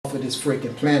off of this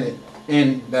freaking planet.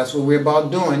 And that's what we're about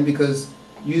doing, because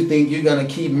you think you're going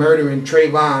to keep murdering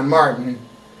Trayvon Martin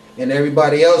and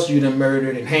everybody else you done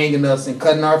murdered and hanging us and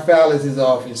cutting our phalluses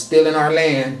off and stealing our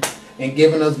land and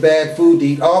giving us bad food to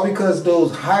eat, all because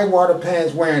those high water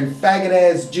pants wearing faggot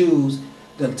ass Jews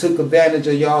done took advantage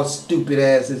of y'all stupid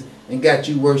asses and got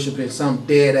you worshiping some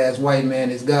dead ass white man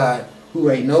as God who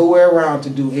ain't nowhere around to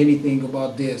do anything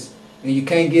about this. And you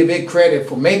can't give it credit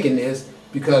for making this,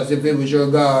 because if it was your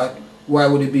God, why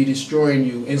would it be destroying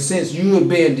you? And since you are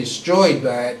being destroyed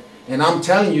by it, and I'm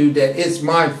telling you that it's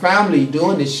my family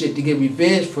doing this shit to get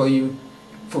revenge for you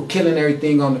for killing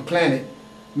everything on the planet,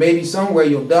 maybe somewhere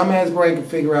your dumbass brain can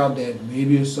figure out that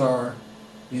maybe Asar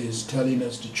is telling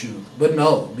us the truth. But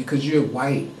no, because you're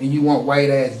white and you want white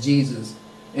ass Jesus,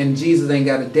 and Jesus ain't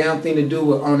got a damn thing to do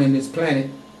with owning this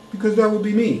planet, because that would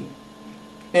be me.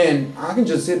 And I can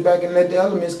just sit back and let the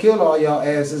elements kill all y'all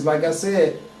asses. Like I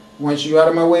said, once you're out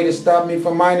of my way to stop me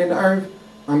from mining the earth,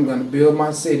 I'm going to build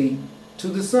my city to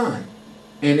the sun.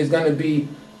 And it's going to be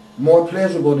more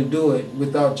pleasurable to do it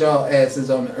without y'all asses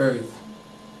on the earth.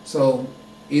 So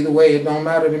either way, it don't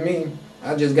matter to me.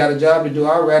 I just got a job to do.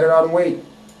 I'll rat it out and wait.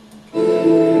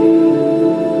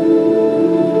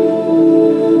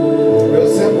 Real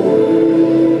simple.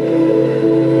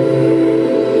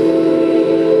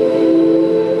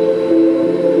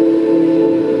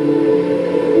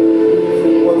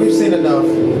 Well, we've seen enough.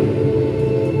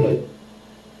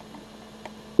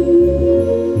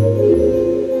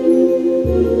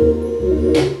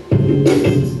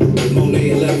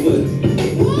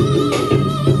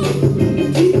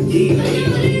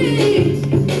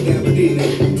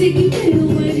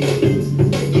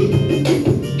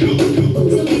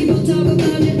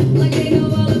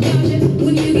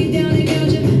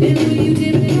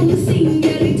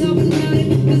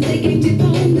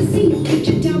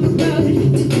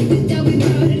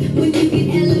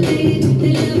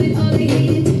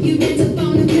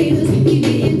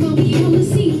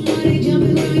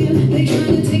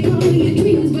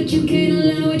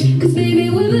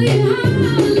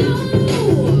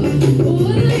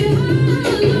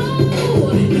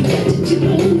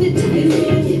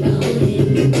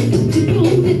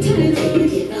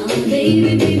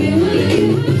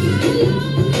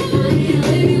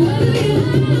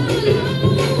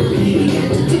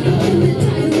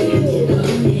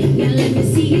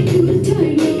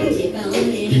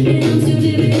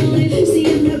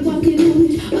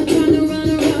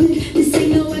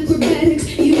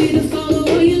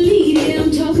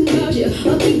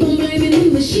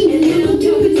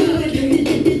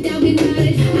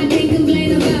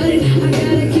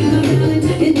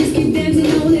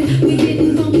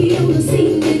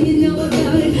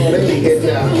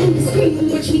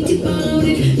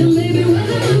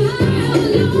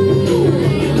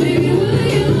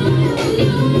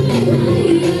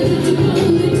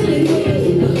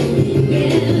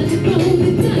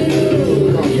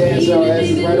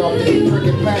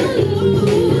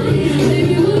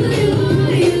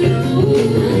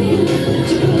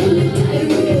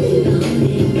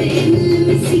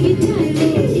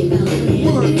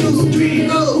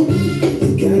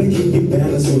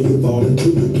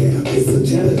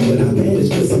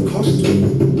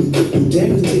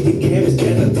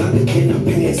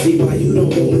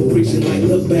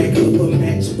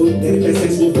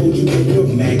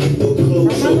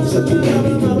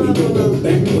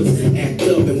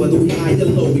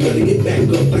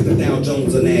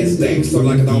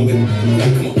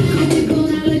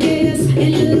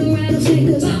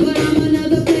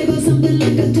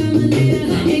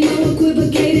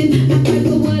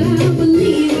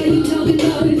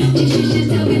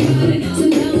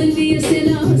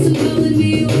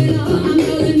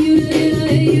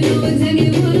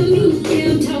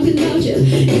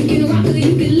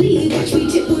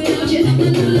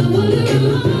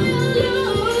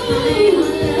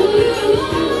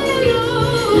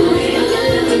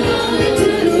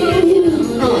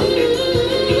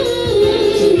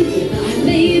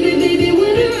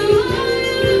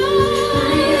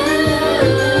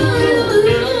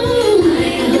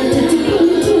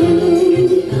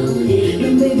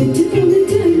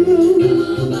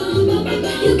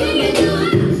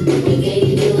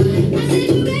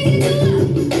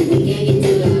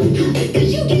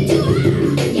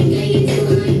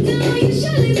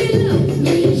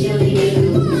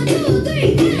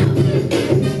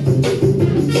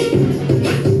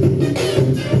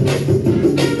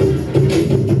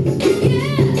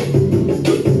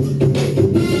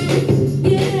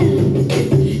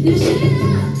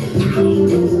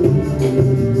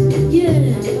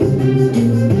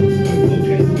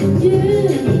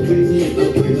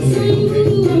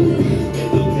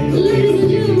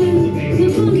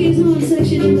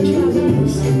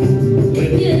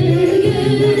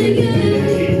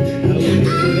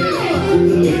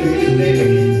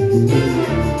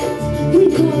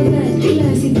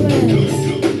 Classy breaths.